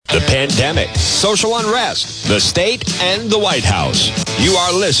The pandemic, social unrest, the state, and the White House. You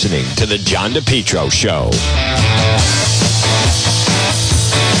are listening to The John DePetro Show.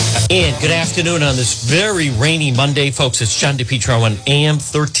 And good afternoon on this very rainy Monday, folks. It's John DePetro on AM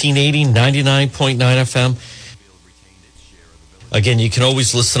 1380, 99.9 FM. Again, you can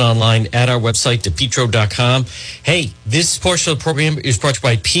always listen online at our website, DePetro.com. Hey, this portion of the program is brought to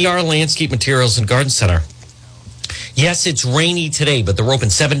you by PR Landscape Materials and Garden Center. Yes, it's rainy today, but they're open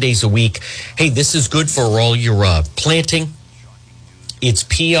 7 days a week. Hey, this is good for all your planting. It's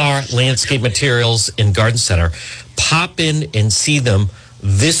PR Landscape Materials and Garden Center. Pop in and see them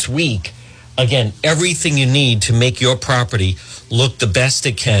this week. Again, everything you need to make your property look the best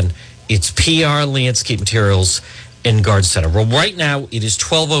it can. It's PR Landscape Materials and Garden Center. Well, right now, it is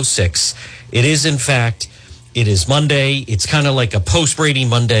 12:06. It is, in fact, it is Monday. It's kind of like a post-Brady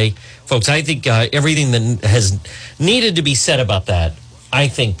Monday. Folks, I think everything that has needed to be said about that, I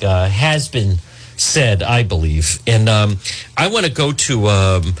think, has been said, I believe. And I want to go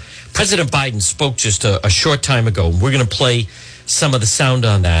to President Biden spoke just a short time ago. We're going to play some of the sound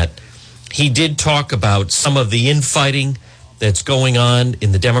on that. He did talk about some of the infighting that's going on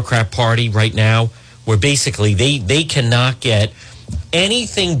in the Democrat Party right now, where basically they cannot get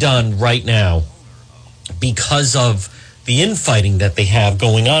anything done right now because of the infighting that they have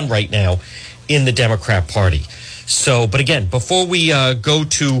going on right now in the Democrat Party. So, but again, before we go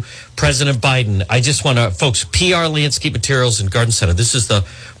to President Biden, I just want to, folks, PR Landscape Materials and Garden Center, this is the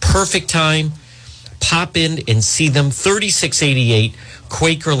perfect time. Pop in and see them, 3688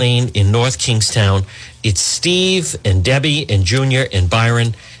 Quaker Lane in North Kingstown. It's Steve and Debbie and Junior and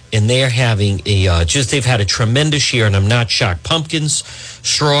Byron, and they're having they've had a tremendous year, and I'm not shocked. Pumpkins,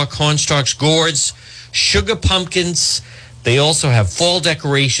 straw, cornstalks, gourds, sugar pumpkins. They also have fall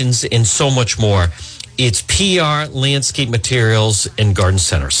decorations and so much more. It's PR Landscape Materials and Garden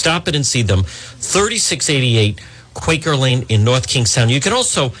Center. Stop it and see them, 3688 Quaker Lane in North Kingstown. You can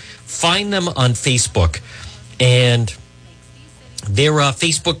also find them on Facebook, and their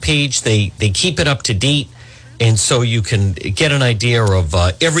Facebook page, they keep it up to date, and so you can get an idea of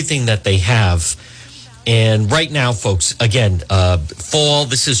everything that they have. And right now, folks, again, fall,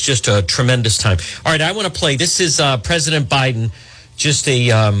 this is just a tremendous time. All right, I want to play. This is President Biden just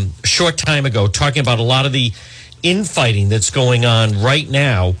a short time ago talking about a lot of the infighting that's going on right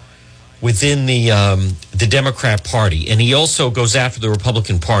now within the Democrat Party. And he also goes after the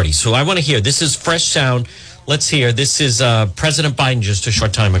Republican Party. So I want to hear. This is fresh sound. Let's hear. This is President Biden just a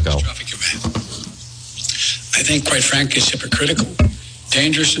short time ago. I think, quite frankly, it's hypocritical,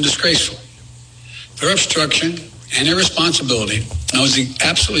 dangerous, and disgraceful. Their obstruction and irresponsibility knows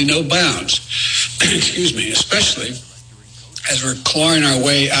absolutely no bounds, excuse me, especially as we're clawing our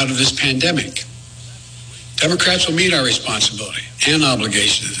way out of this pandemic. Democrats will meet our responsibility and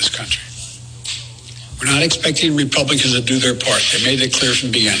obligation to this country. We're not expecting Republicans to do their part. They made it clear from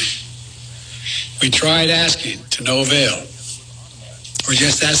the beginning. We tried asking to no avail. We're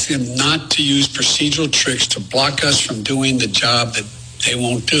just asking them not to use procedural tricks to block us from doing the job that they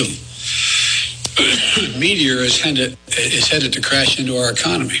won't do. Meteor is headed to crash into our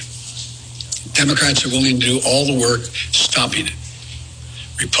economy. Democrats are willing to do all the work stopping it.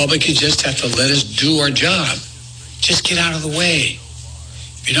 Republicans just have to let us do our job. Just get out of the way.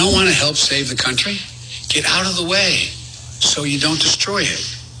 If you don't want to help save the country, get out of the way so you don't destroy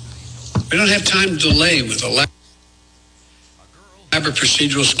it. We don't have time to delay with elaborate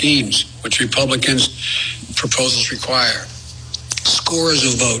procedural schemes, which Republicans' proposals require. Scores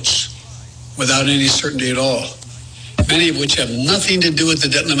of votes without any certainty at all, many of which have nothing to do with the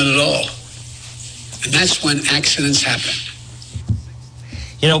debt limit at all. And that's when accidents happen.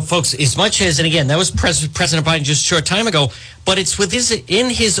 You know, folks, as much as, and again, that was President Biden just a short time ago, but it's within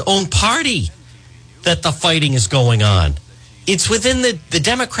his own party that the fighting is going on. It's within the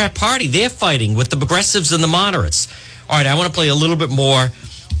Democrat Party. They're fighting with the progressives and the moderates. All right, I want to play a little bit more.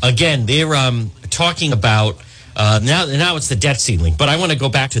 Again, they're talking about, now it's the debt ceiling, but I want to go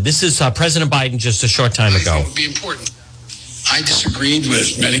back to, this is President Biden just a short time ago. It would be important. I disagreed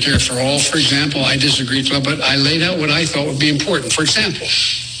with Medicare for All, for example. I disagreed with it, but I laid out what I thought would be important. For example,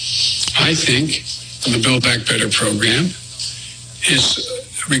 I think the Build Back Better program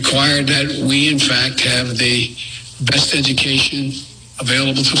is required that we, in fact, have the best education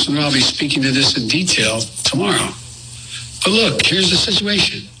available to us. And I'll be speaking to this in detail tomorrow. But look, here's the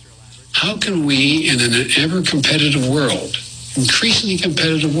situation. How can we, in an ever-competitive world, increasingly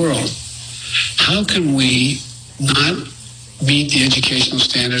competitive world, how can we not meet the educational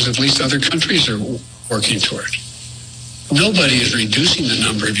standards at least other countries are working toward? Nobody is reducing the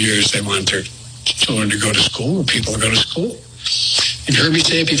number of years they want their children to go to school or people to go to school. You've heard me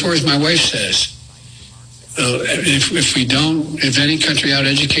say it before, as my wife says. If any country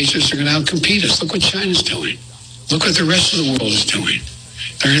out-educates us, they're going to out-compete us. Look what China's doing. Look what the rest of the world is doing.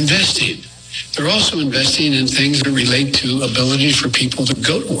 They're investing. They're also investing in things that relate to ability for people to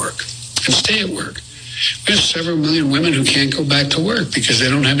go to work and stay at work. We have several million women who can't go back to work because they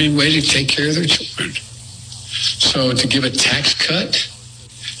don't have any way to take care of their children. So to give a tax cut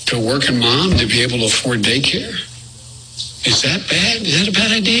to a working mom to be able to afford daycare, is that bad? Is that a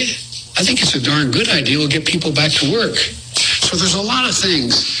bad idea? I think it's a darn good idea. It'll get people back to work. So there's a lot of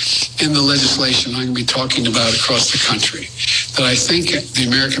things in the legislation I'm going to be talking about across the country that I think the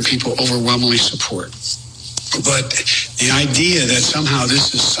American people overwhelmingly support. But the idea that somehow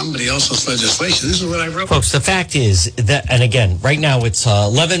this is somebody else's legislation, this is what I wrote. Folks, the fact is that, and again, right now it's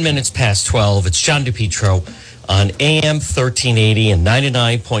 11 minutes past 12. It's John DePetro on AM 1380 and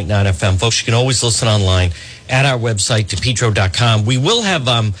 99.9 FM. Folks, you can always listen online at our website, DePetro.com. We will have,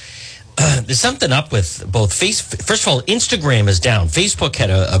 there's something up with both first of all, Instagram is down. Facebook had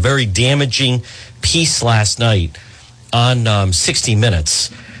a very damaging piece last night on 60 Minutes.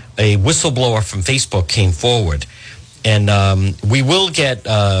 A whistleblower from Facebook came forward, and we will get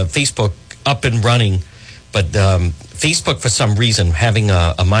Facebook up and running, but Facebook, for some reason, having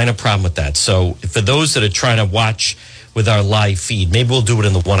a minor problem with that. So for those that are trying to watch with our live feed, maybe we'll do it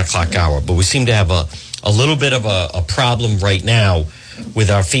in the 1 o'clock hour, but we seem to have a little bit of a problem right now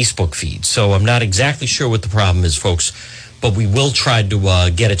with our Facebook feed. So I'm not exactly sure what the problem is, folks, but we will try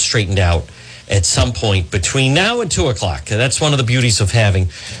to get it straightened out at some point between now and 2 o'clock. That's one of the beauties of having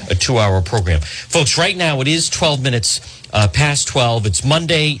a 2-hour program. Folks, right now it is 12 minutes past 12. It's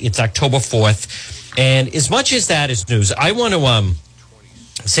Monday. It's October 4th. And as much as that is news, I want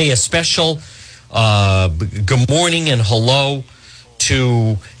to say a special good morning and hello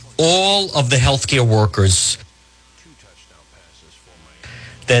to all of the healthcare workers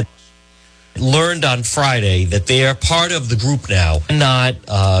that learned on Friday that they are part of the group now and not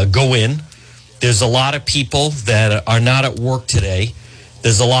go in. There's a lot of people that are not at work today.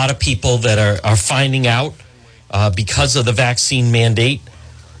 There's a lot of people that are finding out because of the vaccine mandate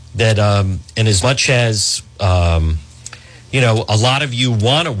that, and as much as, a lot of you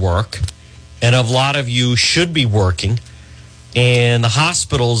want to work and a lot of you should be working and the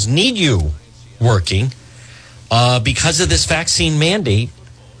hospitals need you working because of this vaccine mandate,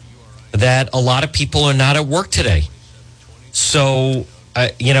 that a lot of people are not at work today. So,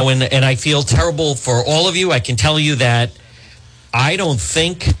 and I feel terrible for all of you. I can tell you that I don't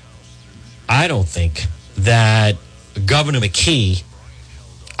think that Governor McKee,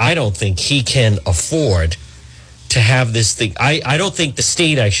 I don't think he can afford to have this thing. I don't think the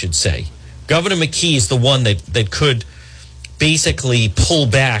state, I should say. Governor McKee is the one that could basically pull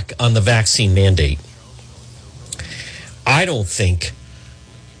back on the vaccine mandate. I don't think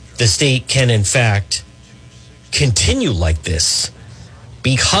the state can, in fact, continue like this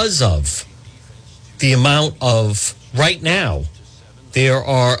because of the amount of, right now, there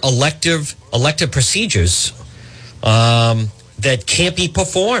are elective procedures that can't be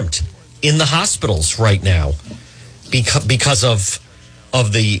performed in the hospitals right now because of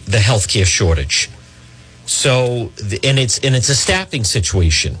the healthcare shortage. So, and it's a staffing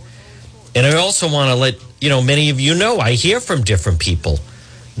situation. And I also want to let many of you know, I hear from different people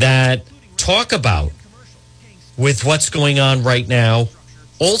that talk about with what's going on right now.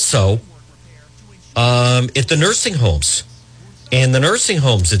 Also, at the nursing homes. And the nursing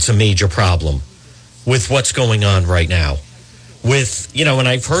homes, it's a major problem with what's going on right now. With, and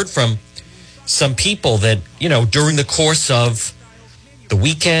I've heard from some people that, during the course of the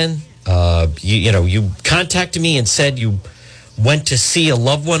weekend, you contacted me and said you went to see a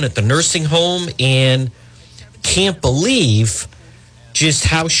loved one at the nursing home and can't believe just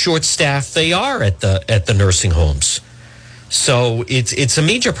how short-staffed they are at the nursing homes. So it's a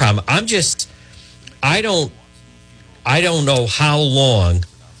major problem. I don't know how long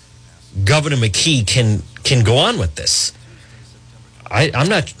Governor McKee can go on with this. I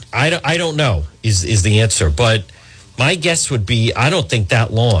don't know is the answer, but my guess would be I don't think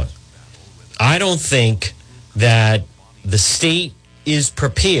that long. I don't think that the state is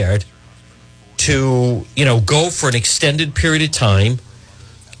prepared to, go for an extended period of time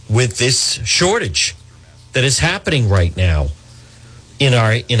with this shortage that is happening right now in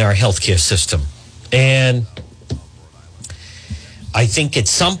our healthcare system. And I think at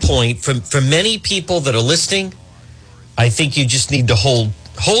some point, for many people that are listening, I think you just need to hold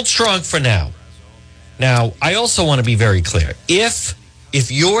strong for now. Now, I also want to be very clear. If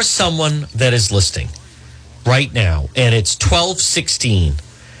you're someone that is listening right now and it's 12:16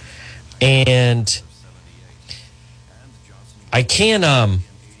 and I can't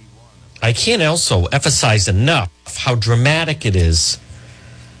also emphasize enough how dramatic it is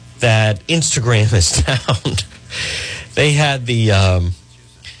that Instagram is down. They had the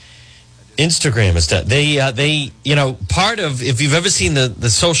Instagram is down. They part of, if you've ever seen the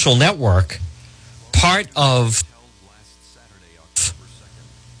social network, part of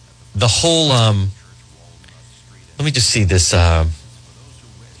the whole let me just see this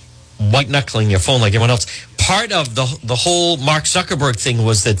white knuckling your phone like everyone else. Part of the whole Mark Zuckerberg thing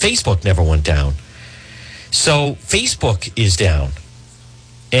was that Facebook never went down. So Facebook is down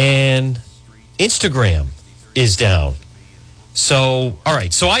and Instagram is down. So, all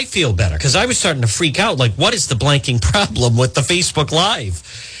right. So I feel better because I was starting to freak out. Like, what is the blanking problem with the Facebook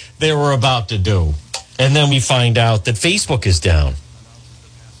Live they were about to do? And then we find out that Facebook is down.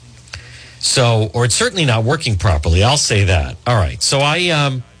 So, or it's certainly not working properly. I'll say that. All right. So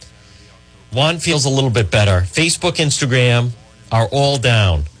Juan feels a little bit better. Facebook, Instagram are all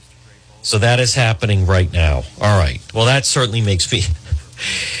down. So that is happening right now. All right. Well, that certainly makes me...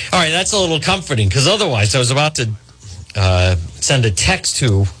 All right, that's a little comforting because otherwise I was about to send a text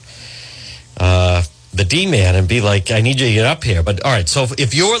to the D-man and be like, I need you to get up here. But all right, so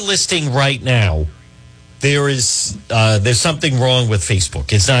if you're listening right now, there's something wrong with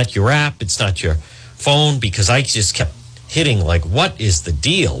Facebook. It's not your app. It's not your phone because I just kept hitting like, what is the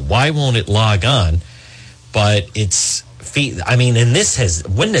deal? Why won't it log on? But it's, I mean, and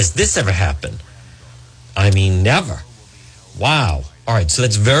when does this ever happen? I mean, never. Wow. All right, so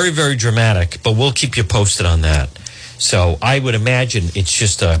that's very, very dramatic, but we'll keep you posted on that. So I would imagine it's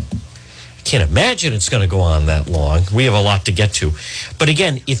just I can't imagine it's going to go on that long. We have a lot to get to. But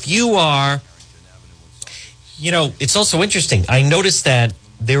again, if you are, it's also interesting. I noticed that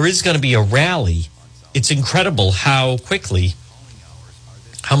there is going to be a rally. It's incredible how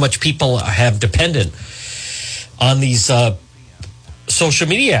much people have dependent on these social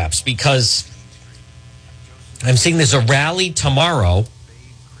media apps because I'm seeing there's a rally tomorrow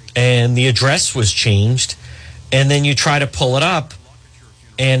and the address was changed and then you try to pull it up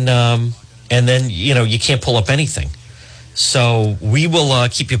and then, you can't pull up anything. So we will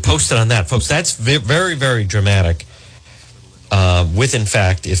keep you posted on that, folks. That's very, very dramatic with, in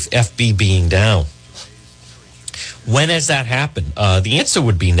fact, if FB being down. When has that happened? The answer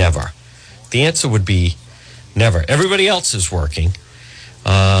would be never. The answer would be never. Everybody else is working.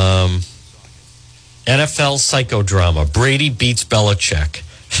 NFL psychodrama. Brady beats Belichick.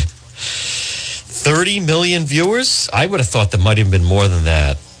 30 million viewers? I would have thought there might have been more than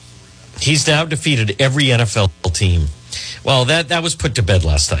that. He's now defeated every NFL team. Well, that was put to bed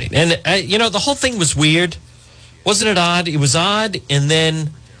last night. And, the whole thing was weird. Wasn't it odd? It was odd. And then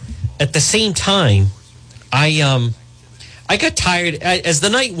at the same time, I got tired. As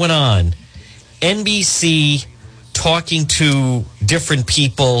the night went on, NBC talking to different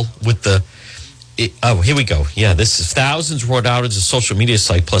people with here we go. Yeah, this is thousands wrote out as a social media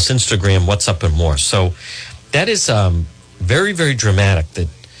site plus Instagram, WhatsApp, and more. So that is very, very dramatic that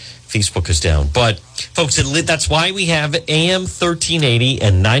Facebook is down. But, folks, that's why we have AM 1380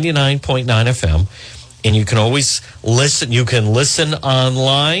 and 99.9 FM. And you can always listen. You can listen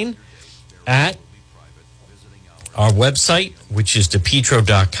online at our website, which is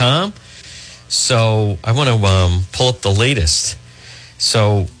DePetro.com. So I want to pull up the latest.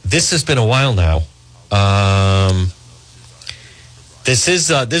 So this has been a while now. This has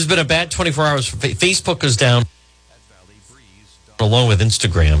been a bad 24 hours. Facebook is down along with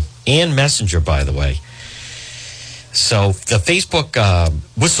Instagram and Messenger, by the way. So the Facebook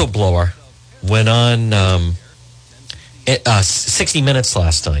whistleblower went on 60 Minutes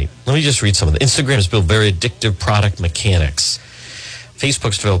last night. Let me just read some of it. Instagram has built very addictive product mechanics.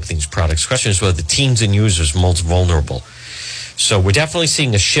 Facebook's developing these products. Question is whether the teens and users are most vulnerable. So we're definitely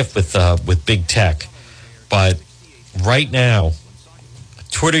seeing a shift with big tech. But right now,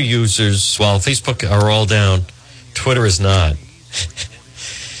 Twitter users, while Facebook are all down, Twitter is not.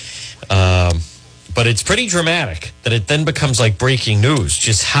 But it's pretty dramatic that it then becomes like breaking news,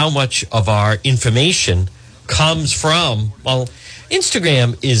 just how much of our information comes from, well,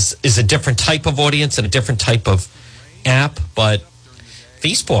 Instagram is a different type of audience and a different type of app, but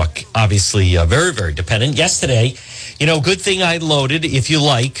Facebook, obviously, very, very dependent. Yesterday, good thing I loaded. If you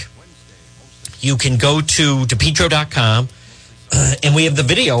like, you can go to DePetro.com, and we have the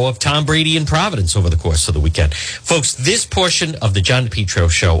video of Tom Brady in Providence over the course of the weekend. Folks, this portion of the John DePetro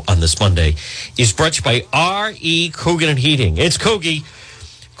Show on this Monday is brought to you by R.E. Coogan and Heating. It's Coogie.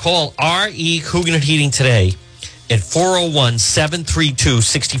 Call R.E. Coogan and Heating today at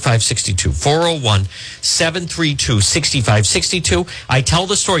 401-732-6562. 401-732-6562. I tell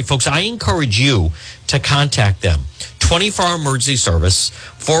the story, folks. I encourage you to contact them. 24-hour emergency service,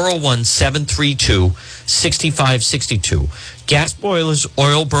 401-732-6562. Gas boilers,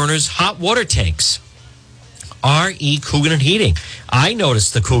 oil burners, hot water tanks. R.E. Coogan and Heating. I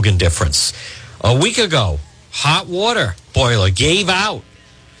noticed the Coogan difference. A week ago, hot water boiler gave out.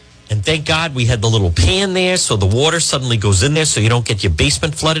 And thank God we had the little pan there so the water suddenly goes in there so you don't get your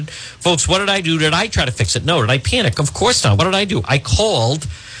basement flooded. Folks, what did I do? Did I try to fix it? No. Did I panic? Of course not. What did I do? I called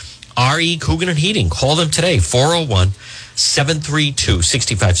R.E. Coogan and Heating. Call them today,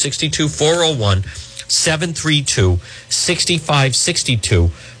 401-732-6562, 401-732-6562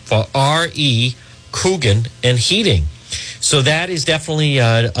 for R.E. Coogan and Heating. So that is definitely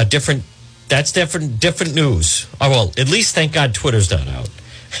different news. Oh, well, at least thank God Twitter's not out.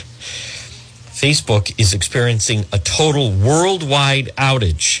 Facebook is experiencing a total worldwide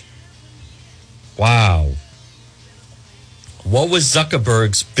outage. Wow. What was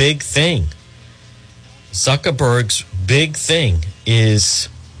Zuckerberg's big thing? Zuckerberg's big thing is,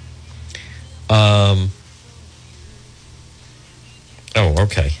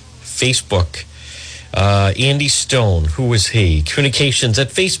 Facebook. Andy Stone, who was he? Communications at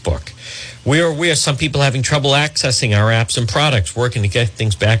Facebook. We are aware some people having trouble accessing our apps and products, working to get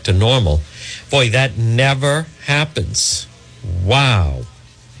things back to normal. Boy, that never happens. Wow.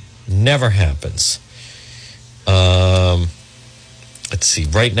 Never happens. Let's see.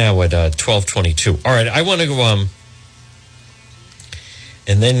 Right now at 12:22. All right, I want to go.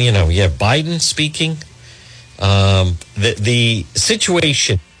 And then Biden speaking. The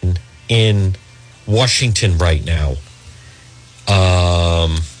situation in Washington right now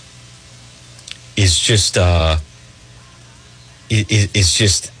is just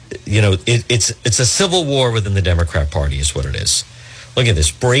it's a civil war within the Democrat Party is what it is. Look at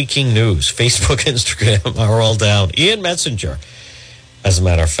this breaking news. Facebook, Instagram are all down. Ian Messenger, as a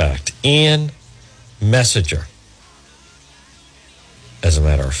matter of fact. Ian Messenger, as a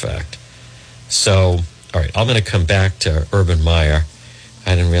matter of fact. So, all right, I'm going to come back to Urban Meyer.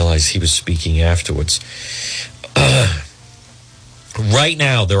 I didn't realize he was speaking afterwards. Right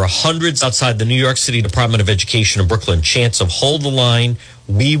now, there are hundreds outside the New York City Department of Education in Brooklyn. Chants of hold the line,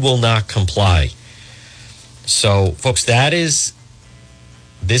 we will not comply. So, folks, this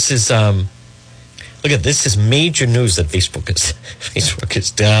is major news that Facebook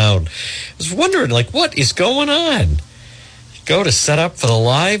is down. I was wondering, what is going on? Go to set up for the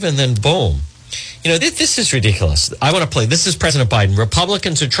live and then boom. This is ridiculous. I want to play. This is President Biden.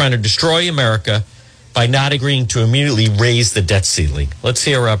 Republicans are trying to destroy America by not agreeing to immediately raise the debt ceiling. Let's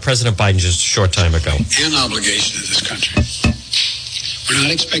hear President Biden just a short time ago. An obligation to this country. We're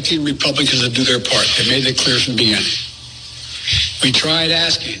not expecting Republicans to do their part. They made it clear from the beginning. We tried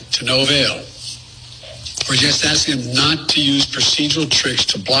asking to no avail. We're just asking them not to use procedural tricks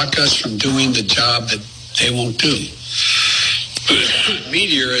to block us from doing the job that they won't do.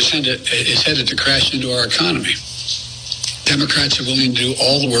 Meteor is headed to crash into our economy. Democrats are willing to do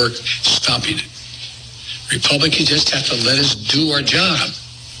all the work stopping it. Republicans just have to let us do our job.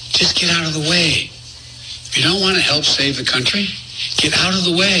 Just get out of the way. If you don't want to help save the country, get out of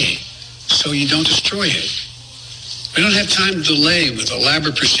the way so you don't destroy it. We don't have time to delay with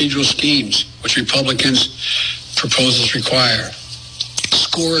elaborate procedural schemes, which Republicans' proposals require.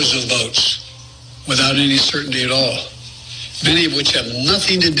 Scores of votes without any certainty at all, many of which have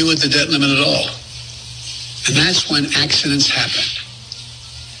nothing to do with the debt limit at all. And that's when accidents happen.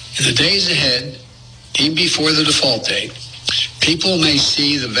 In the days ahead, even before the default date, people may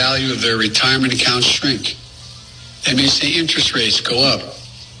see the value of their retirement accounts shrink. They may see interest rates go up,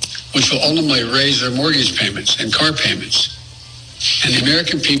 which will ultimately raise their mortgage payments and car payments. And the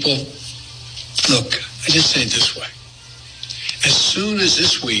American people, look, I just say it this way. As soon as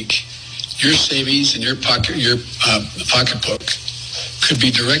this week, your savings and your pocketbook could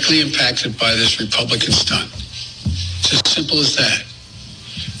be directly impacted by this Republican stunt. It's as simple as that.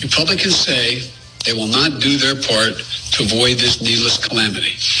 Republicans say they will not do their part to avoid this needless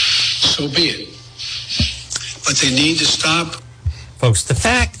calamity. So be it. But they need to stop. Folks, the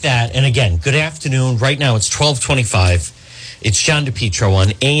fact that, and again, good afternoon. Right now it's 12:25. It's John DePetro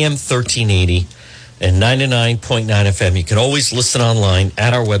on AM 1380 and 99.9 FM. You can always listen online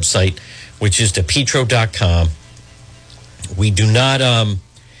at our website, which is DePetro.com. We do not,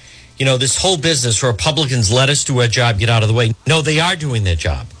 this whole business, Republicans let us do our job, get out of the way. No, they are doing their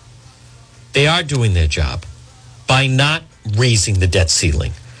job. They are doing their job by not raising the debt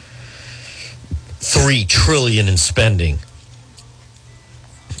ceiling. $3 trillion in spending.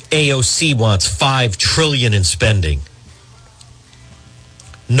 AOC wants $5 trillion in spending.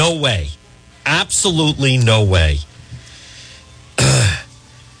 No way. Absolutely no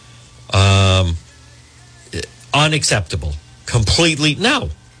unacceptable. Completely. No,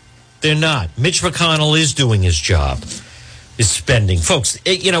 they're not. Mitch McConnell is doing his job, is spending. Folks,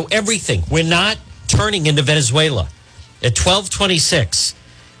 everything. We're not turning into Venezuela. At 12:26,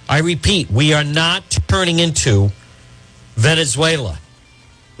 I repeat, we are not turning into Venezuela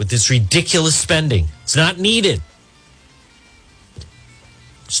with this ridiculous spending. It's not needed.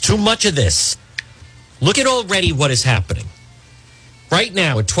 It's too much of this. Look at already what is happening. Right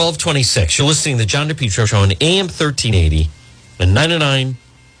now at 12:26, you're listening to the John DePetro Show on AM 1380 and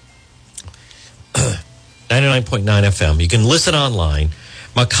 99.9 FM. You can listen online.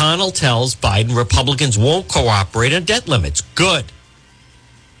 McConnell tells Biden Republicans won't cooperate on debt limits. Good.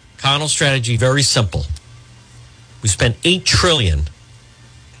 McConnell's strategy, very simple. We spent $8 trillion.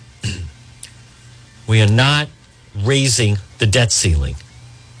 We are not raising the debt ceiling.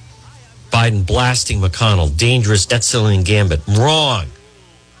 Biden blasting McConnell. Dangerous debt ceiling gambit. Wrong.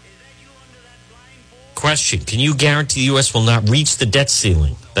 Question. Can you guarantee the U.S. will not reach the debt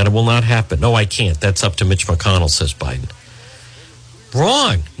ceiling? That it will not happen? No, I can't. That's up to Mitch McConnell, says Biden.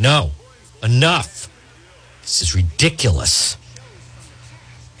 Wrong. No. Enough. This is ridiculous.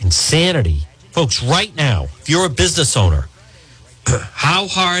 Insanity. Folks, right now, if you're a business owner, how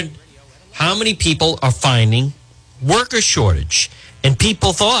many people are finding worker shortage? And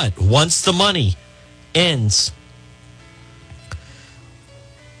people thought once the money ends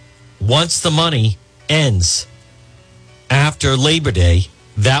after Labor Day,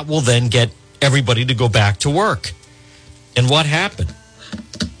 that will then get everybody to go back to work. And what happened?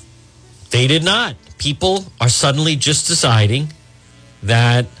 They did not. People are suddenly just deciding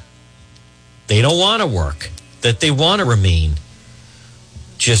that they don't want to work, that they want to remain.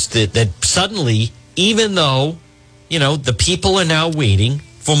 Just that suddenly, even though, the people are now waiting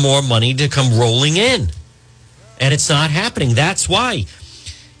for more money to come rolling in. And it's not happening. That's why,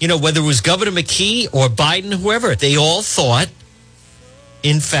 whether it was Governor McKee or Biden, whoever, they all thought,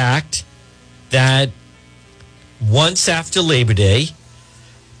 in fact, that once after Labor Day,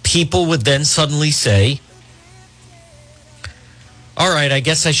 people would then suddenly say, all right, I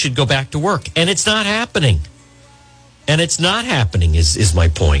guess I should go back to work. And it's not happening. Is my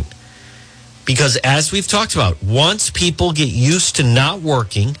point. Because as we've talked about, once people get used to not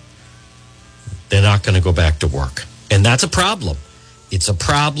working, they're not going to go back to work. And that's a problem. It's a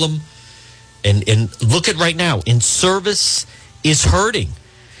problem. And look at right now, in service is hurting.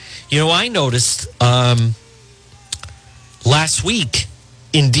 I noticed last week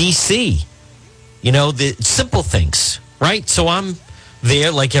in D.C., the simple things, right? So I'm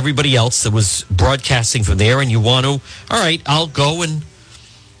there like everybody else that was broadcasting from there, and you want to, all right, I'll go and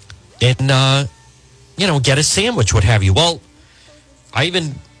get a sandwich, what have you. Well, I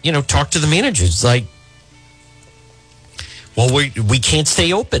even, talked to the managers like, well, we can't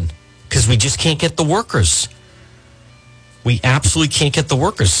stay open because we just can't get the workers. We absolutely can't get the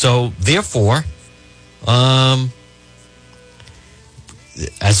workers. So therefore, as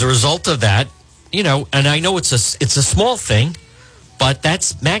a result of that, and I know it's a small thing, but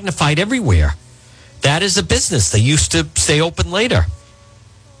that's magnified everywhere. That is a business. They used to stay open later.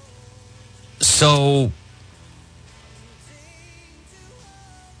 So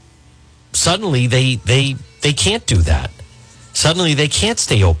suddenly they can't do that. Suddenly they can't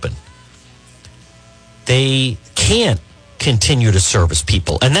stay open. They can't continue to service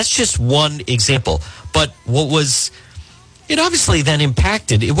people. And that's just one example. But it obviously then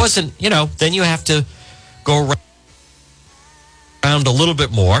impacted. It wasn't, then you have to go around a little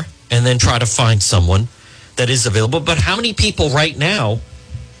bit more and then try to find someone that is available. But how many people right now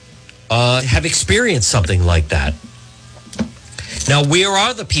have experienced something like that? Now, where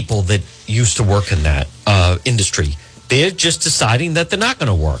are the people that used to work in that industry? They're just deciding that they're not going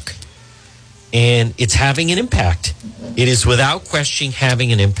to work. And it's having an impact. It is without question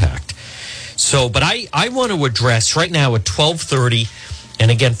having an impact. So, but I want to address right now at 12:30,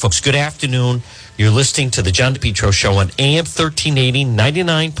 and again, folks, good afternoon. You're listening to the John DePetro Show on AM 1380,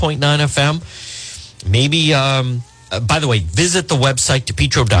 99.9 FM. Maybe, by the way, visit the website,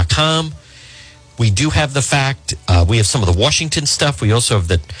 DePetro.com. We do have the fact, we have some of the Washington stuff. We also have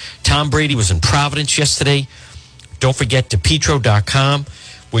that Tom Brady was in Providence yesterday. Don't forget DePetro.com,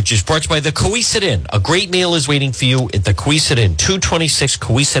 which is brought to you by the Coesit Inn. A great meal is waiting for you at the Coesit Inn, 226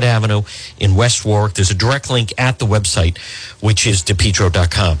 Coesit Avenue in West Warwick. There's a direct link at the website, which is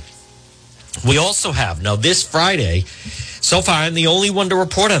DePetro.com. We also have, now this Friday, so far I'm the only one to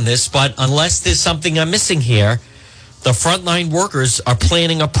report on this, but unless there's something I'm missing here, the frontline workers are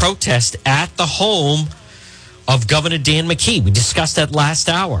planning a protest at the home of Governor Dan McKee. We discussed that last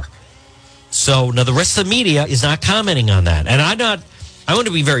hour. So now the rest of the media is not commenting on that. And I want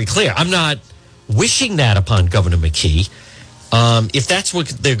to be very clear. I'm not wishing that upon Governor McKee. If that's what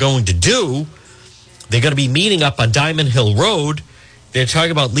they're going to do, they're going to be meeting up on Diamond Hill Road. They're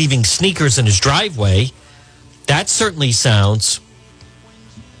talking about leaving sneakers in his driveway. That certainly sounds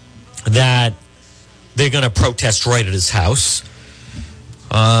that they're going to protest right at his house.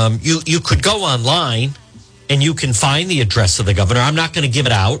 You could go online and you can find the address of the governor. I'm not going to give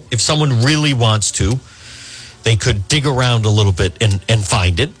it out. If someone really wants to, they could dig around a little bit and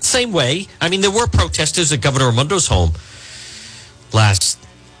find it. Same way. I mean, there were protesters at Governor Raimondo's home last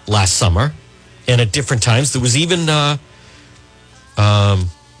summer, and at different times. There was even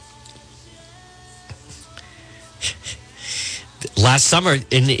last summer,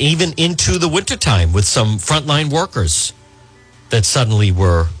 and even into the wintertime, with some frontline workers that suddenly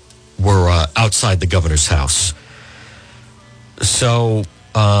were outside the governor's house. So,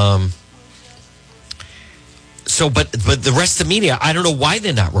 but the rest of the media, I don't know why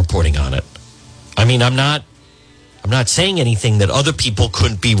they're not reporting on it. I mean, I'm not saying anything that other people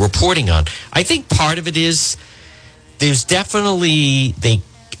couldn't be reporting on. I think part of it is there's definitely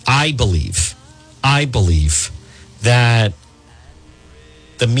I believe that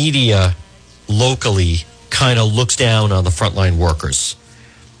the media locally kind of looks down on the frontline workers.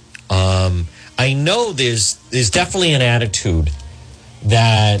 I know there's definitely an attitude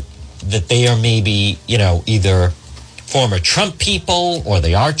that they are maybe, either former Trump people or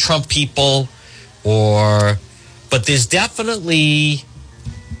they are Trump people, but there's definitely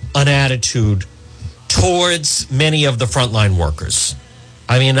an attitude towards many of the frontline workers.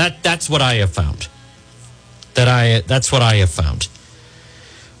 I mean, that's what I have found. That's what I have found.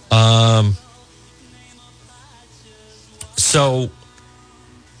 So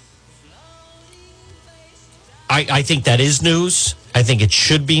I think that is news. I think it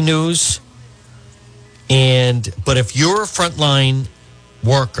should be news. But if you're a frontline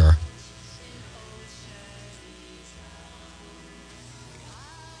worker,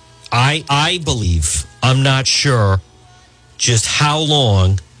 I believe, I'm not sure just how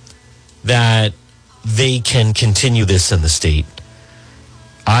long that they can continue this in the state.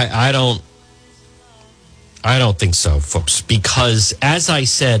 I don't think so, folks, because as I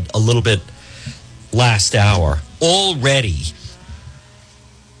said a little bit last hour, already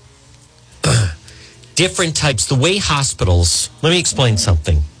different types, the way hospitals, let me explain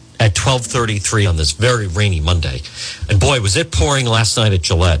something at 12:33 on this very rainy Monday. And boy, was it pouring last night at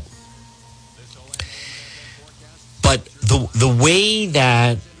Gillette. But the way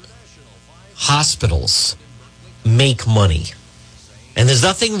that hospitals make money, and there's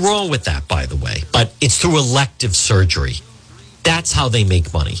nothing wrong with that, by the way, but it's through elective surgery. That's how they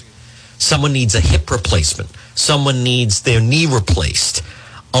make money. Someone needs a hip replacement. Someone needs their knee replaced.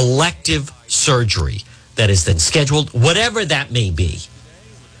 Elective surgery that is then scheduled, whatever that may be.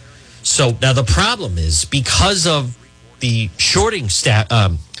 So now the problem is, because of the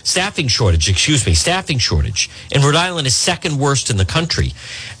staffing shortage, and Rhode Island is second worst in the country.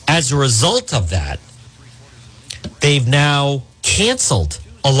 As a result of that, they've now canceled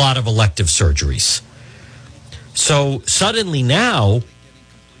a lot of elective surgeries. So suddenly now,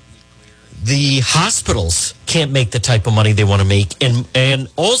 the hospitals can't make the type of money they want to make, and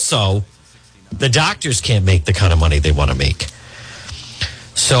also the doctors can't make the kind of money they want to make.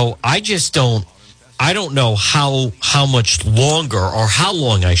 So I don't know how much longer, or how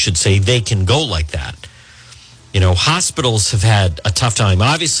long I should say, they can go like that. Hospitals have had a tough time,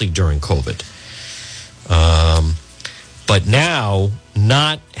 obviously, during COVID. But now,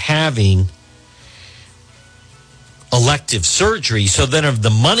 not having elective surgery, so then the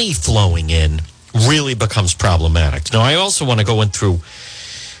money flowing in really becomes problematic. Now, I also want to go in through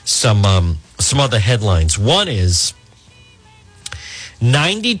some other headlines. One is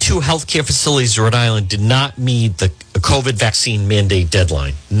 92 healthcare facilities in Rhode Island did not meet the COVID vaccine mandate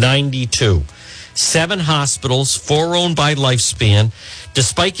deadline. 92. 7 hospitals, 4 owned by Lifespan.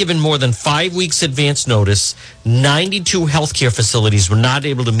 Despite giving more than 5 weeks advance notice, 92 healthcare facilities were not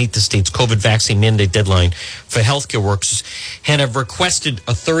able to meet the state's COVID vaccine mandate deadline for healthcare workers and have requested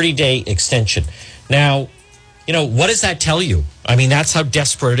a 30-day extension. Now, what does that tell you? I mean, that's how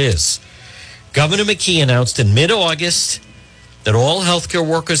desperate it is. Governor McKee announced in mid-August that all healthcare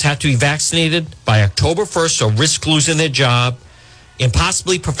workers have to be vaccinated by October 1st or risk losing their job and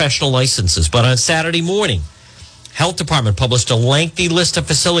possibly professional licenses. But on Saturday morning, Health Department published a lengthy list of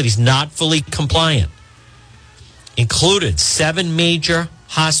facilities not fully compliant. Included 7 major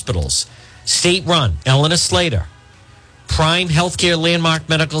hospitals, state-run, Elena Slater, Prime Healthcare Landmark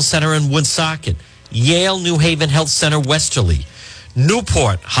Medical Center in Woonsocket, Yale New Haven Health Center Westerly,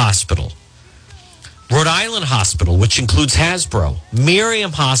 Newport Hospital, Rhode Island Hospital, which includes Hasbro,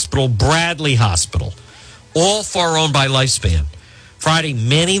 Miriam Hospital, Bradley Hospital, all four owned by Lifespan. Friday,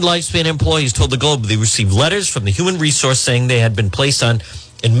 many Lifespan employees told the Globe they received letters from the Human Resource saying they had been placed on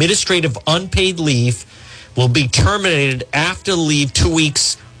administrative unpaid leave, will be terminated after leave 2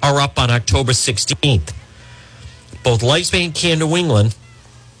 weeks are up on October 16th. Both Lifespan and Care New England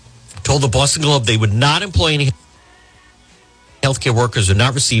told the Boston Globe they would not employ any healthcare workers who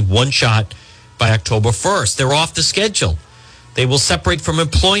not receive one shot by October 1st. They're off the schedule. They will separate from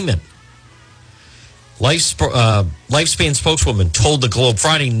employment. Lifespan spokeswoman told the Globe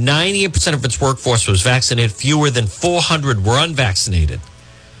Friday 98% of its workforce was vaccinated. Fewer than 400 were unvaccinated.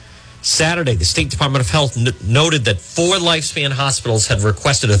 Saturday, the State Department of Health noted that 4 Lifespan hospitals had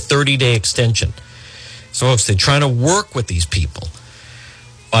requested a 30-day extension. So, folks, they're trying to work with these people.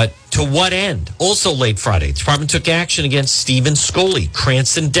 But to what end? Also late Friday, the department took action against Stephen Scully,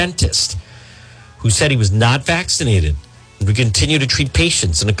 Cranston dentist, who said he was not vaccinated and would continue to treat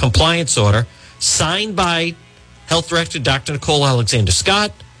patients in a compliance order signed by Health Director Dr. Nicole Alexander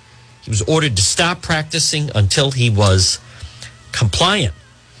Scott. He was ordered to stop practicing until he was compliant.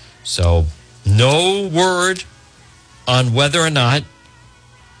 So no word on whether or not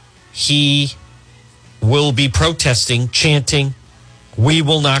he will be protesting, chanting, "We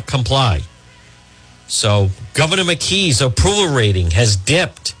will not comply." So Governor McKee's approval rating has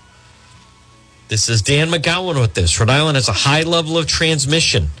dipped. This is Dan McGowan with this. Rhode Island has a high level of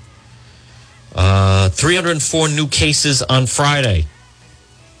transmission. 304 new cases on Friday.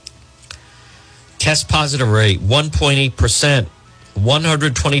 Test positive rate, 1.8%.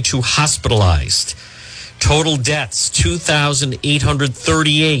 122 hospitalized. Total deaths,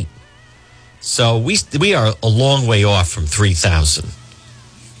 2,838. So we are a long way off from 3,000,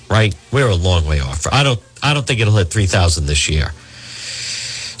 right? We're a long way off. I don't think it'll hit 3,000 this year.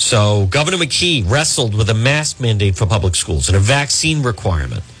 So Governor McKee wrestled with a mask mandate for public schools and a vaccine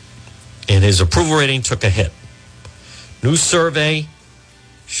requirement, and his approval rating took a hit. New survey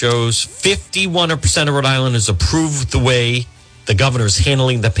shows 51% of Rhode Island has approved the way the governor is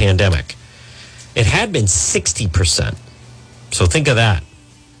handling the pandemic. It had been 60%. So think of that.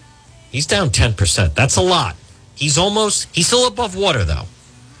 He's down 10%. That's a lot. He's still above water, though.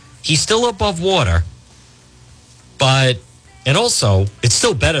 He's still above water, but, and also, it's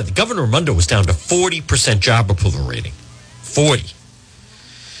still better. The Governor Raimondo was down to 40% job approval rating. 40.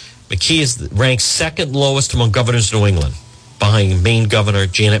 McKee is ranked second lowest among governors in New England, behind Maine Governor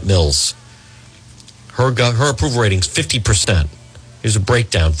Janet Mills. Her approval rating is 50%. Here's a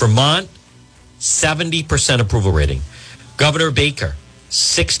breakdown. Vermont, 70% approval rating. Governor Baker,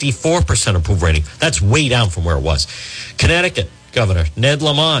 64% approval rating. That's way down from where it was. Connecticut Governor Ned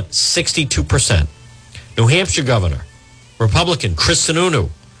Lamont, 62%. New Hampshire Governor, Republican Chris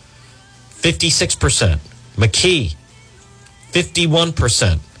Sununu, 56%. McKee,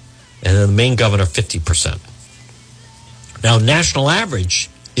 51%. And then the Maine Governor, 50%. Now, national average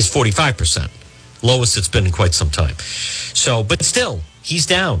is 45%. Lowest it's been in quite some time. So, but still, he's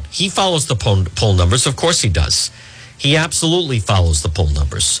down. He follows the poll numbers. Of course he does. He absolutely follows the poll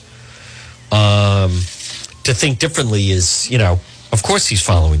numbers. To think differently is, of course he's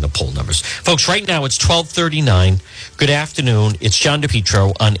following the poll numbers. Folks, right now it's 12:39. Good afternoon. It's John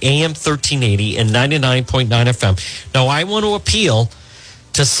DePetro on AM 1380 and 99.9 FM. Now, I want to appeal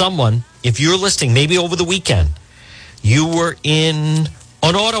to someone, if you're listening, maybe over the weekend, you were in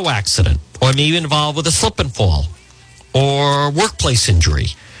an auto accident, or maybe involved with a slip and fall, or workplace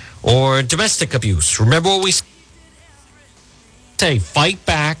injury, or domestic abuse. Remember what we say, fight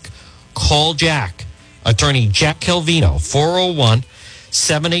back, call Jack. Attorney Jack Calvino,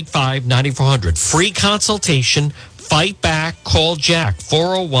 401-785-9400. Free consultation, fight back, call Jack,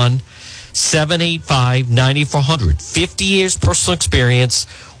 401-785-9400. 50 years personal experience,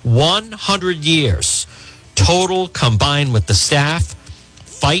 100 years total combined with the staff.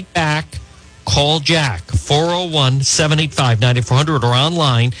 Fight back, call Jack, 401-785-9400, or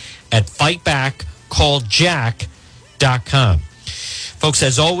online at fightbackcalljack.com. Folks,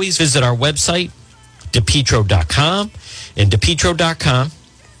 as always, visit our website, DePetro.com, and DePetro.com,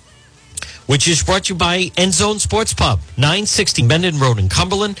 which is brought to you by End Zone Sports Pub, 960 Mendon Road in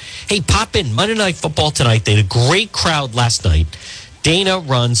Cumberland. Hey, pop in Monday Night Football tonight. They had a great crowd last night. Dana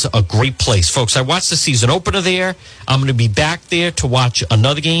runs a great place. Folks, I watched the season opener there. I'm going to be back there to watch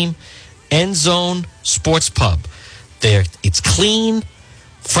another game. End Zone Sports Pub. It's clean,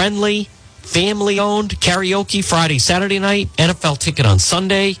 friendly, family-owned, karaoke Friday, Saturday night, NFL ticket on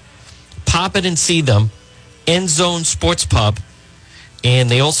Sunday. Pop in and see them. End Zone Sports Pub. And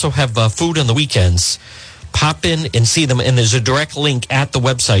they also have food on the weekends. Pop in and see them. And there's a direct link at the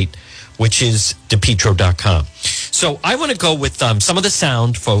website which is DePetro.com. So I want to go with some of the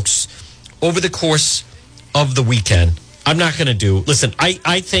sound, folks, over the course of the weekend. I'm not going to do... Listen,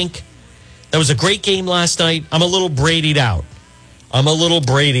 I think that was a great game last night. I'm a little Brady'd out.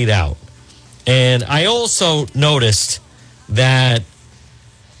 And I also noticed that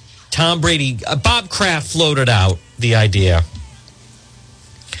Tom Brady... Bob Kraft floated out the idea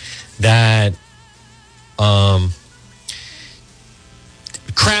that...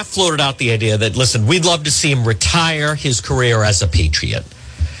 Kraft floated out the idea that, listen, we'd love to see him retire his career as a Patriot.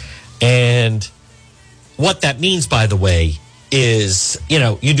 And what that means, by the way, is,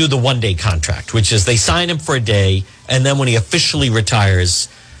 you do the one-day contract, which is they sign him for a day, and then when he officially retires,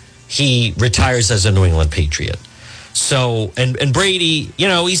 he retires as a New England Patriot. So, and Brady,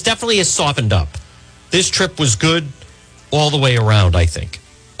 he's definitely softened up. This trip was good all the way around, I think.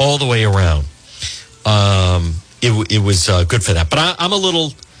 All the way around. It was good for that. But I'm a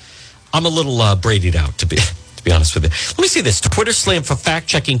little Brady'd out, to be honest with you. Let me see this. Twitter slam for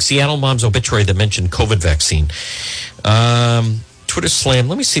fact-checking Seattle mom's obituary that mentioned COVID vaccine. Twitter slam.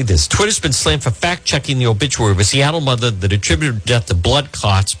 Let me see this. Twitter's been slammed for fact-checking the obituary of a Seattle mother that attributed death to blood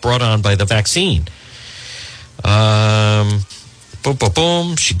clots brought on by the vaccine. Boom, boom,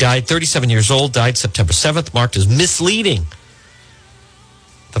 boom. She died 37 years old, died September 7th, marked as misleading.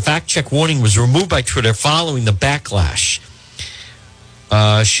 The fact-check warning was removed by Twitter following the backlash.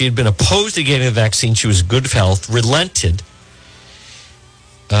 She had been opposed to getting the vaccine. She was in good health, relented.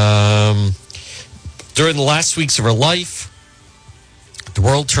 During the last weeks of her life, the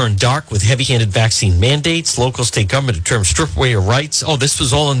world turned dark with heavy-handed vaccine mandates. Local state government determined to strip away her rights. Oh, this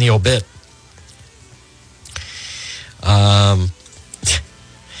was all in the obit.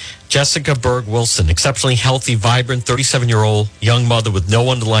 Jessica Berg Wilson, exceptionally healthy, vibrant, 37-year-old young mother with no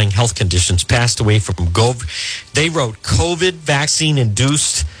underlying health conditions, passed away from they wrote COVID vaccine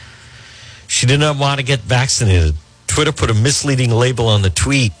induced. She did not want to get vaccinated. Twitter put a misleading label on the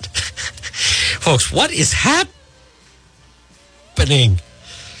tweet. Folks, what is happening?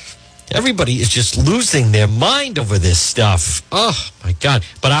 Everybody is just losing their mind over this stuff. Oh, my God.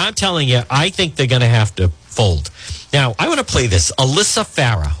 But I'm telling you, I think they're going to have to fold. Now, I want to play this. Alyssa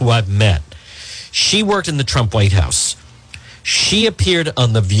Farah, who I've met, she worked in the Trump White House. She appeared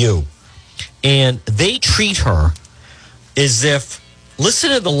on The View, and they treat her as if,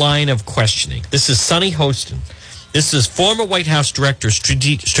 listen to the line of questioning. This is Sunny Hostin. This is former White House Director of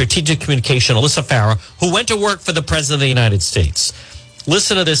Strategic Communication, Alyssa Farah, who went to work for the President of the United States.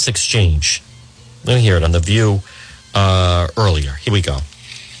 Listen to this exchange. Let me hear it on The View earlier. Here we go.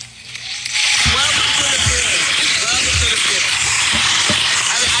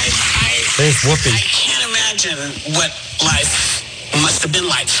 There's Whoopi. I can't imagine what life must have been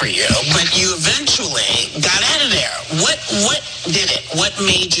like for you, but you eventually got out of there. What did it? What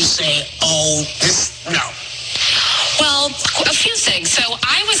made you say, oh, no? Well, a few things. So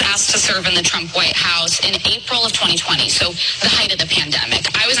I was asked to serve in the Trump White House in April of 2020, so the height of the pandemic.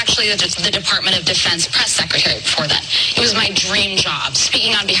 I was actually the Department of Defense press secretary before then. It was my dream job,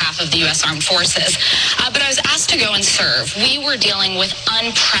 speaking on behalf of the U.S. Armed Forces. But I was asked to go and serve. We were dealing with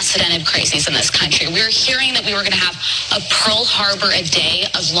unprecedented crises in this country. We were hearing that we were going to have a Pearl Harbor a day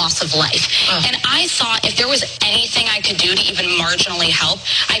of loss of life. And I thought if there was anything I could do to even marginally help,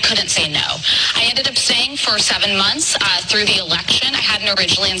 I couldn't say no. I ended up staying for 7 months. Through the election. I hadn't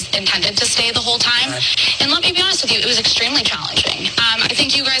originally intended to stay the whole time. And let me be honest with you, it was extremely challenging. I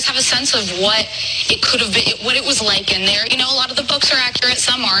think you guys have a sense of what it could have been, what it was like in there. A lot of the books are accurate,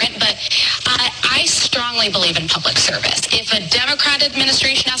 some aren't, but I strongly believe in public service. If a Democrat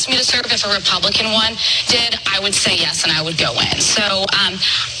administration asked me to serve, if a Republican one did, I would say yes and I would go in. So I'm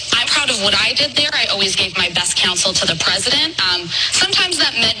proud of what I did there. I always gave my best counsel to the president. Sometimes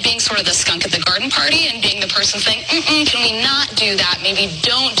that meant being sort of the skunk at the garden party and being the person saying, can we not do that? Maybe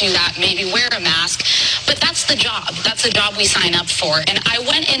don't do that. Maybe wear a mask. But that's the job. That's the job we sign up for. And I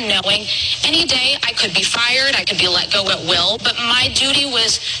went in knowing any day I could be fired, I could be let go at will, but my duty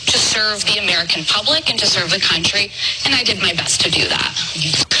was to serve the American public and to serve the country, and I did my best to do that.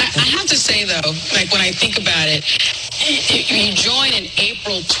 I have to say, though, like when I think about it, you joined in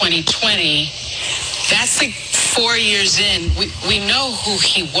April 2020. That's like 4 years in. We know who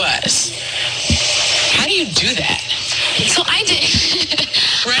he was. How do you do that? So I did.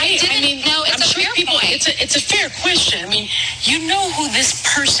 Right? No, it's I'm a sure fair people, point. it's a fair question. You know who this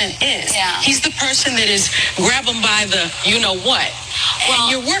person is. Yeah. He's the person that is grabbing by the you-know-what. Well,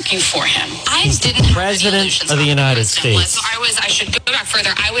 and you're working for him. I didn't have President of the United States. So I should go back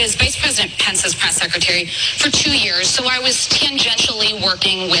further. I was Vice President Pence's press secretary for 2 years. So I was tangentially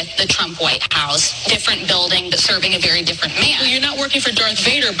working with the Trump White House, different building, but serving a very different man. Well, you're not working for Darth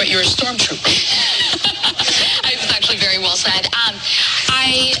Vader, but you're a stormtrooper. It's actually very well said.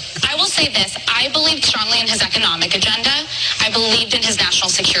 I will say this. I believed strongly in his economic agenda. I believed in his national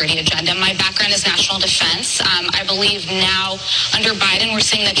security agenda. My background is national defense. I believe now under Biden, we're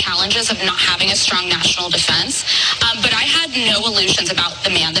seeing the challenges of not having a strong national defense. But I had no illusions about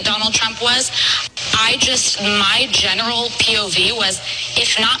the man that Donald Trump was. My general POV was,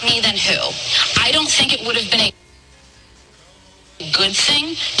 if not me, then who? I don't think it would have been a good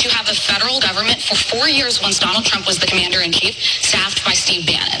thing to have a federal government for 4 years once Donald Trump was the commander-in-chief, staffed by Steve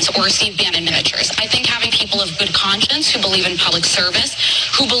Bannon's or Steve Bannon miniatures. I think having people of good conscience who believe in public service,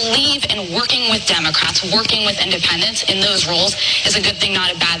 who believe in working with Democrats, working with independents in those roles is a good thing, not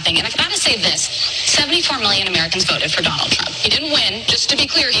a bad thing. And I've got to say this, 74 million Americans voted for Donald Trump. He didn't win. Just to be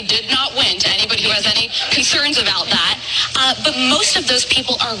clear, he did not win, to anybody who has any concerns about that. But most of those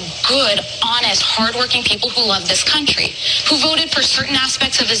people are good, honest, hardworking people who love this country, who voted for certain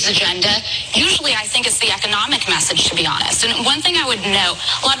aspects of his agenda. Usually I think it's the economic message, to be honest. And one thing I would know,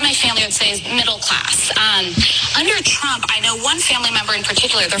 a lot of my family would say is middle class. Under Trump, I know one family member in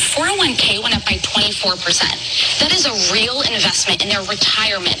particular, their 401k went up by 24%. That is a real investment in their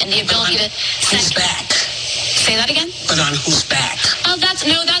retirement and the ability to who's back? Say that again? But on whose back? Oh, that's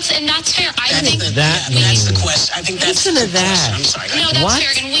fair. That's the question. I think that's the question. I'm sorry. No, that's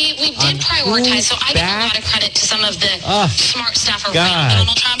fair. And we did prioritize. So I give a lot of credit to some of the smart staff around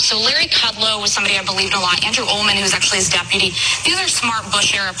Donald Trump. So Larry Kudlow was somebody I believed a lot. Andrew Ullman, who was actually his deputy. These are smart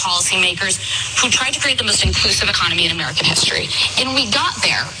Bush-era policymakers who tried to create the most inclusive economy in American history. And we got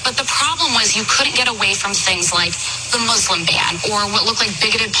there. But the problem was you couldn't get away from things like the Muslim ban or what looked like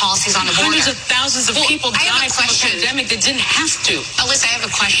bigoted policies on the border. Hundreds of thousands of people died from a pandemic that didn't have to. Alyssa, I have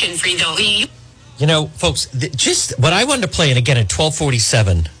a question for you, though. You know, folks, just what I wanted to play, and again at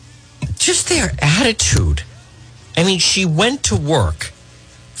 12:47, just their attitude. I mean, she went to work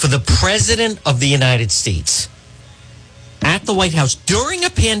for the President of the United States at the White House during a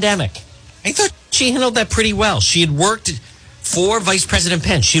pandemic. I thought she handled that pretty well. She had worked for Vice President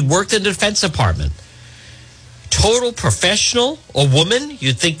Pence. She had worked in the Defense Department. Total professional, a woman.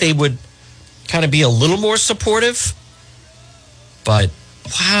 You'd think they would kind of be a little more supportive. But,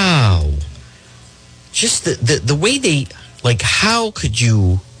 wow. Just the way they, like, how could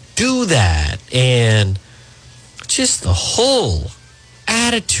you do that? And just the whole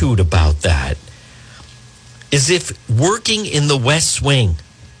attitude about that. As if working in the West Wing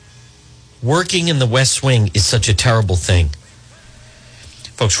is such a terrible thing.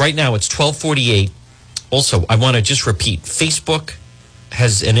 Folks, right now it's 12:48. Also, I want to just repeat, Facebook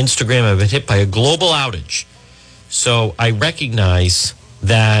has an Instagram have been hit by a global outage. So I recognize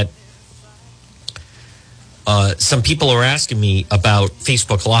that some people are asking me about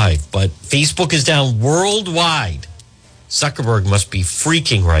Facebook Live, but Facebook is down worldwide. Zuckerberg must be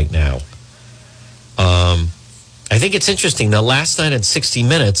freaking right now. I think it's interesting that last night at 60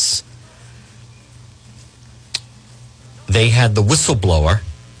 Minutes, they had the whistleblower.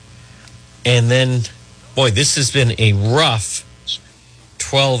 And then, boy, this has been a rough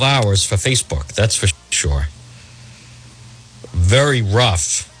 12 hours for Facebook. That's for sure. Very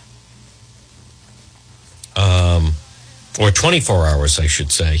rough. Or 24 hours, I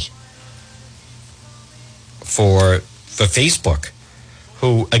should say, for Facebook,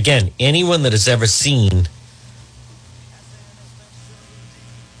 who, again, anyone that has ever seen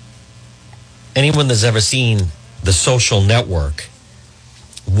the social network,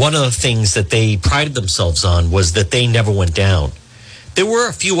 one of the things that they prided themselves on was that they never went down. There were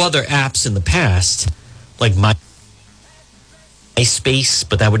a few other apps in the past, like MySpace,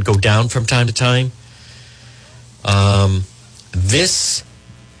 but that would go down from time to time.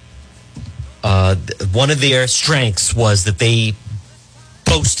 One of their strengths was that they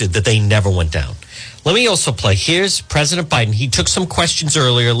boasted that they never went down. Let me also play. Here's President Biden. He took some questions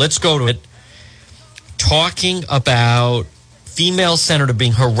earlier. Let's go to it. Talking about female senator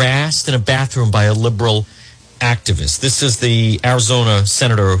being harassed in a bathroom by a liberal activist. This is the Arizona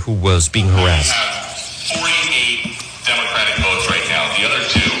senator who was being harassed. We have 48 Democratic votes right now. The other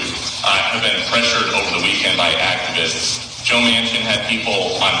two have been pressured over the weekend by activists. Joe Manchin had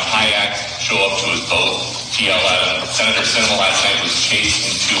people on kayaks show up to his boat, TL11. Senator Sinema last night was chased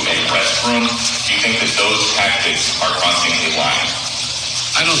into a restroom. Do you think that those tactics are crossing a line?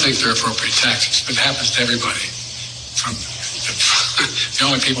 I don't think they're appropriate tactics, but it happens to everybody. The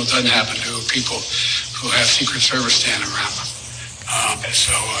only people it doesn't happen to are people who have Secret Service standing around them.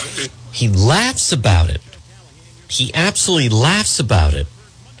 He laughs about it. He absolutely laughs about it.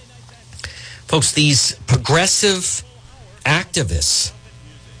 Folks, these progressive activists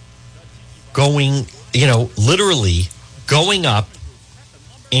going, literally going up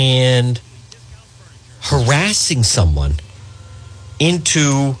and harassing someone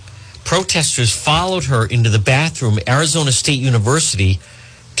protesters followed her into the bathroom, Arizona State University,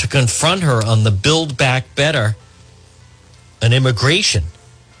 to confront her on the Build Back Better and immigration.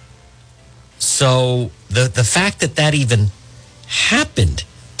 So the fact that even happened,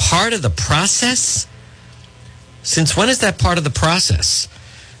 part of the process? Since when is that part of the process?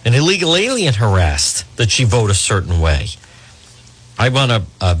 An illegal alien harassed that she vote a certain way. I want to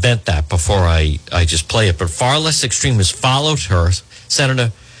vent that before I just play it. But far less extremists followed her,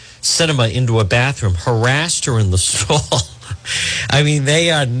 Cinema, into a bathroom, harassed her in the stall. I mean, they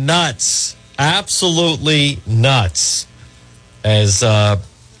are nuts. Absolutely nuts. As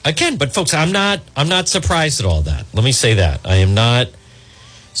again, but folks, I'm not surprised at all that. Let me say that. I am not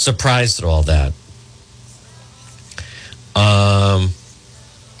surprised at all that.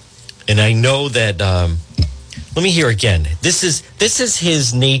 And I know that let me hear again. This is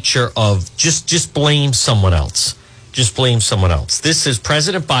his nature of just blame someone else. Just blame someone else. This is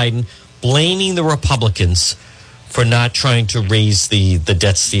President Biden blaming the Republicans for not trying to raise the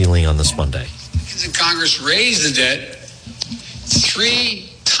debt ceiling on this Monday. Congress raised the debt 3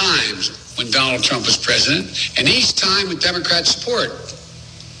 times when Donald Trump was president, and each time with Democrat support.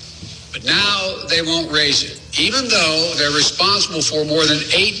 But now they won't raise it, even though they're responsible for more than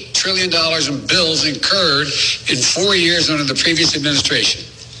 $8 trillion in bills incurred in 4 years under the previous administration.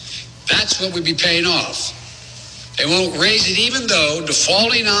 That's what we'd be paying off. They won't raise it, even though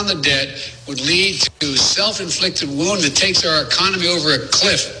defaulting on the debt would lead to self-inflicted wound that takes our economy over a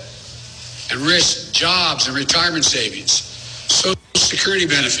cliff and risks jobs and retirement savings, Social Security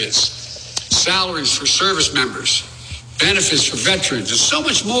benefits, salaries for service members, benefits for veterans, and so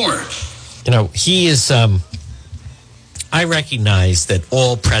much more. He is, I recognize that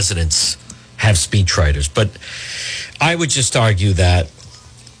all presidents have speechwriters, but I would just argue that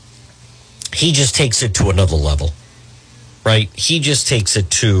he just takes it to another level, right? He just takes it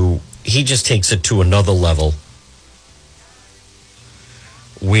to another level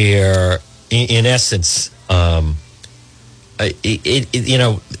where, in essence,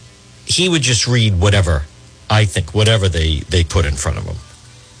 he would just read whatever they put in front of him.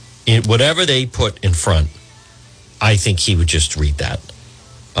 Whatever they put in front, I think he would just read that.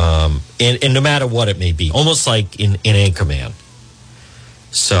 And no matter what it may be, almost like in Anchorman.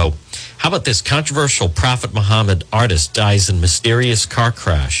 So, how about this? Controversial Prophet Muhammad artist dies in mysterious car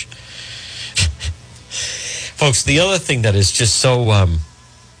crash. Folks, the other thing that is just so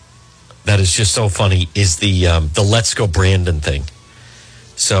funny is the Let's Go Brandon thing.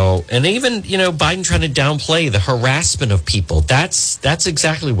 So, and even, Biden trying to downplay the harassment of people. That's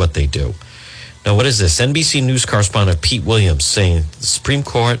exactly what they do. Now, what is this? NBC News correspondent Pete Williams saying the Supreme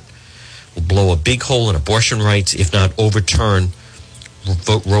Court will blow a big hole in abortion rights if not overturn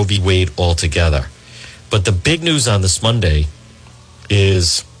Roe v. Wade altogether. But the big news on this Monday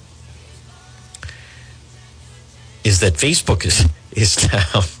is that Facebook is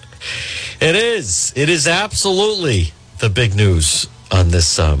down. It is absolutely the big news on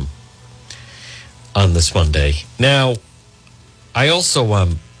this Monday. Now, I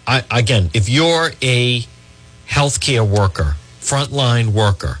also again, if you're a healthcare worker, frontline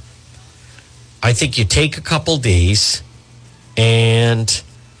worker, I think you take a couple days and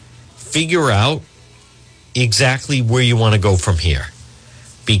figure out exactly where you want to go from here.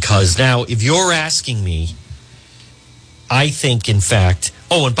 Because now, if you're asking me, I think, in fact,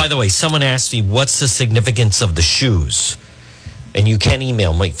 and by the way, someone asked me, what's the significance of the shoes? And you can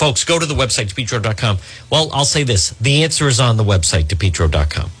email me. Folks, go to the website, DePetro.com. Well, I'll say this. The answer is on the website,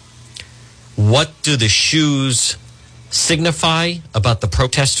 DePetro.com. What do the shoes signify about the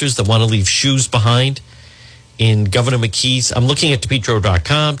protesters that want to leave shoes behind in Governor McKee's? I'm looking at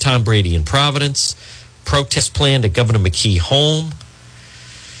DePetro.com, Tom Brady in Providence, protest planned at Governor McKee home.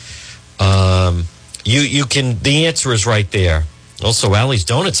 You can, the answer is right there. Also, Allie's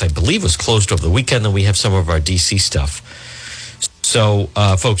Donuts, I believe, was closed over the weekend, and we have some of our DC stuff. So,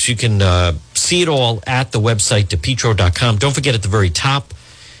 folks, you can see it all at the website, DePetro.com. Don't forget, at the very top,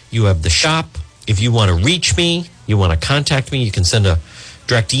 you have the shop. If you want to reach me, you want to contact me, you can send a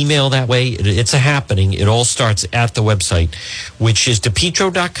direct email that way. It's a happening. It all starts at the website, which is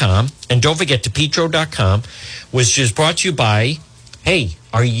DePetro.com. And don't forget, DePetro.com, which is brought to you by, hey,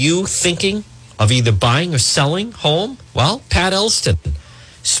 are you thinking of either buying or selling home? Well, Pat Elston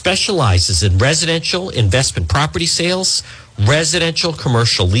specializes in residential investment property sales, residential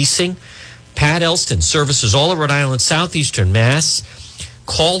commercial leasing. Pat Elston services all of Rhode Island, southeastern Mass.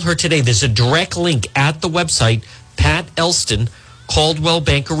 Call her today. There's a direct link at the website. Pat Elston, Caldwell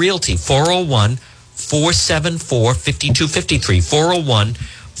Banker Realty, 401-474-5253.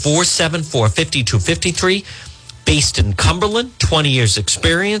 401-474-5253. Based in Cumberland, 20 years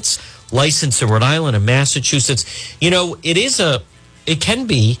experience, licensed in Rhode Island and Massachusetts. You know, it can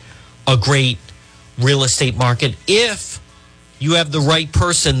be a great real estate market if you have the right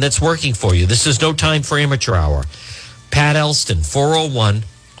person that's working for you. This is no time for amateur hour. Pat Elston,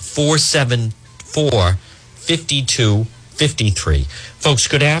 401-474-5253. Folks,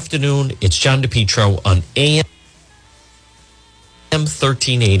 good afternoon. It's John DePetro on AM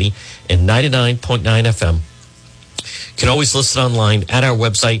 1380 and 99.9 FM. You can always listen online at our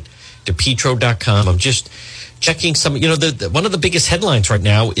website, DePetro.com. I'm just checking some, one of the biggest headlines right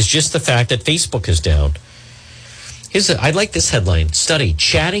now is just the fact that Facebook is down. I like this headline. Study,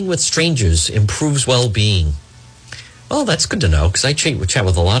 chatting with strangers improves well-being. Well, that's good to know because I chat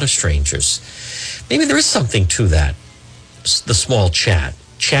with a lot of strangers. Maybe there is something to that, the small chat.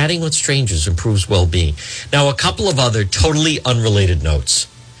 Chatting with strangers improves well-being. Now, a couple of other totally unrelated notes.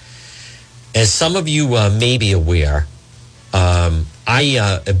 As some of you may be aware, I'm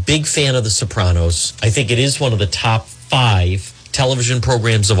a big fan of The Sopranos. I think it is one of the top 5 television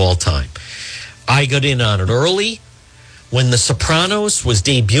programs of all time. I got in on it early. When The Sopranos was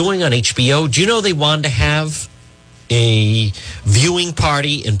debuting on HBO, do you know they wanted to have a viewing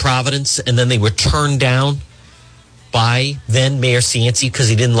party in Providence, and then they were turned down by then Mayor Cianci because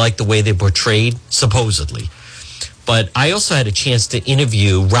he didn't like the way they portrayed, supposedly. But I also had a chance to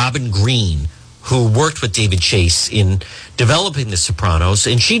interview Robin Green, who worked with David Chase in developing The Sopranos,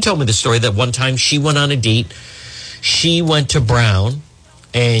 and she told me the story that one time she went on a date. She went to Brown,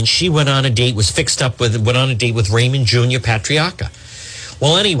 and she went on a date with Raymond Jr. Patriarca.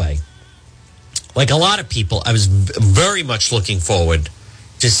 Well, anyway, like a lot of people, I was very much looking forward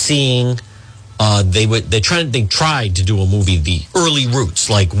to seeing. They tried to do a movie, The Early Roots,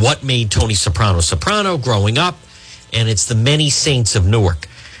 like what made Tony Soprano growing up, and it's The Many Saints of Newark.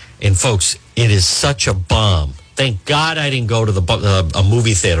 And folks, it is such a bomb. Thank God I didn't go to a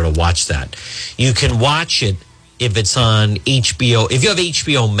movie theater to watch that. You can watch it if it's on HBO. If you have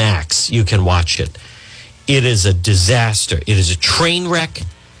HBO Max, you can watch it. It is a disaster. It is a train wreck.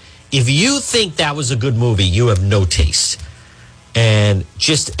 If you think that was a good movie, you have no taste. And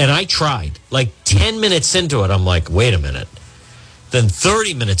I tried. Like 10 minutes into it, I'm like, wait a minute. Then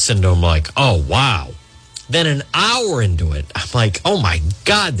 30 minutes into it, I'm like, oh, wow. Then an hour into it, I'm like, oh, my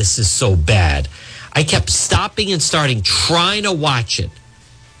God, this is so bad. I kept stopping and starting, trying to watch it.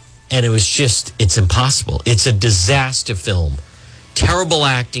 And it was it's impossible. It's a disaster film. Terrible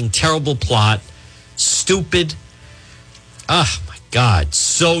acting, terrible plot, stupid. Oh, my God,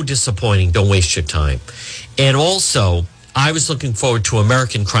 so disappointing. Don't waste your time. And also, I was looking forward to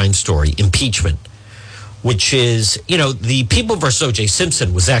American Crime Story, Impeachment, which is, the People vs. O.J.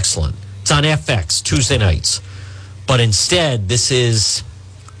 Simpson was excellent. It's on FX Tuesday nights. But instead, this is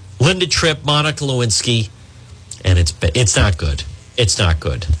Linda Tripp, Monica Lewinsky, and it's not good. It's not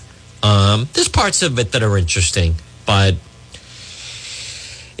good. There's parts of it that are interesting, but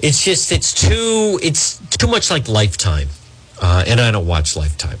it's too much like Lifetime. And I don't watch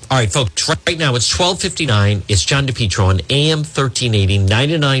Lifetime. All right, folks, right now it's 12:59. It's John DePetro on AM 1380,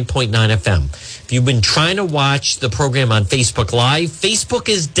 99.9 FM. If you've been trying to watch the program on Facebook Live, Facebook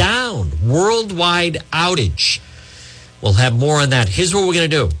is down. Worldwide outage. We'll have more on that. Here's what we're going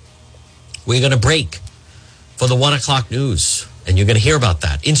to do. We're going to break for the 1 o'clock news, and you're going to hear about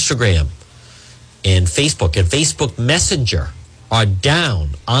that. Instagram and Facebook Messenger are down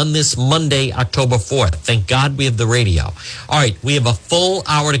on this Monday, October 4th. Thank God we have the radio. All right, we have a full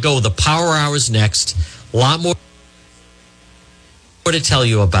hour to go. The Power Hour is next. A lot more to tell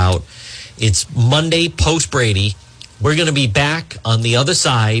you about. It's Monday post-Brady. We're going to be back on the other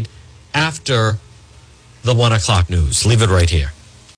side after the 1 o'clock news. Leave it right here.